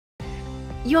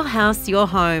Your house, your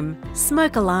home.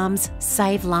 Smoke alarms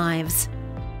save lives.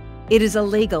 It is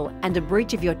illegal and a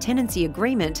breach of your tenancy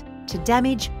agreement to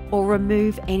damage or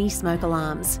remove any smoke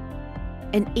alarms.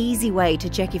 An easy way to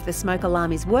check if the smoke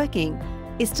alarm is working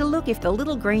is to look if the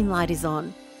little green light is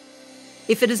on.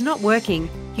 If it is not working,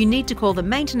 you need to call the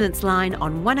maintenance line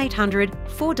on 1800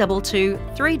 422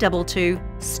 322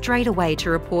 straight away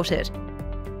to report it.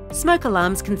 Smoke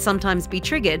alarms can sometimes be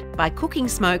triggered by cooking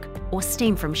smoke or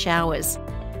steam from showers.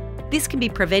 This can be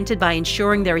prevented by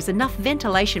ensuring there is enough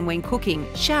ventilation when cooking,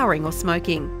 showering or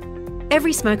smoking.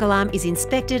 Every smoke alarm is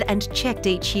inspected and checked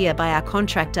each year by our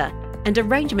contractor, and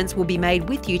arrangements will be made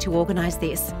with you to organise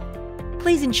this.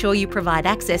 Please ensure you provide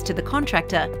access to the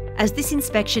contractor, as this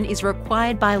inspection is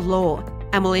required by law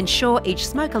and will ensure each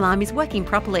smoke alarm is working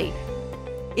properly.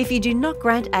 If you do not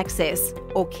grant access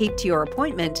or keep to your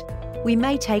appointment, we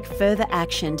may take further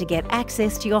action to get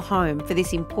access to your home for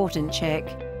this important check.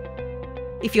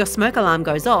 If your smoke alarm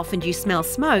goes off and you smell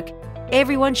smoke,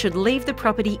 everyone should leave the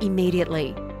property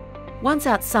immediately. Once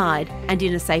outside and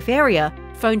in a safe area,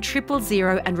 phone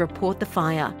 000 and report the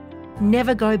fire.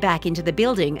 Never go back into the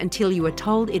building until you are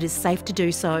told it is safe to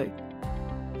do so.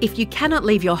 If you cannot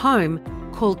leave your home,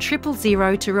 call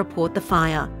 000 to report the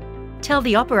fire. Tell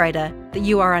the operator that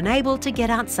you are unable to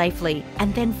get out safely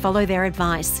and then follow their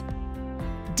advice.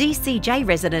 DCJ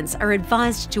residents are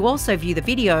advised to also view the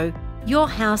video Your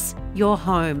House, Your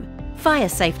Home – Fire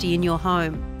Safety in Your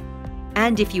Home.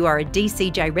 And if you are a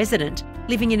DCJ resident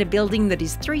living in a building that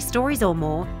is 3 stories or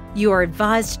more, you are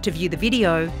advised to view the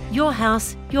video Your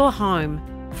House, Your Home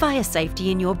 – Fire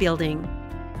Safety in Your Building.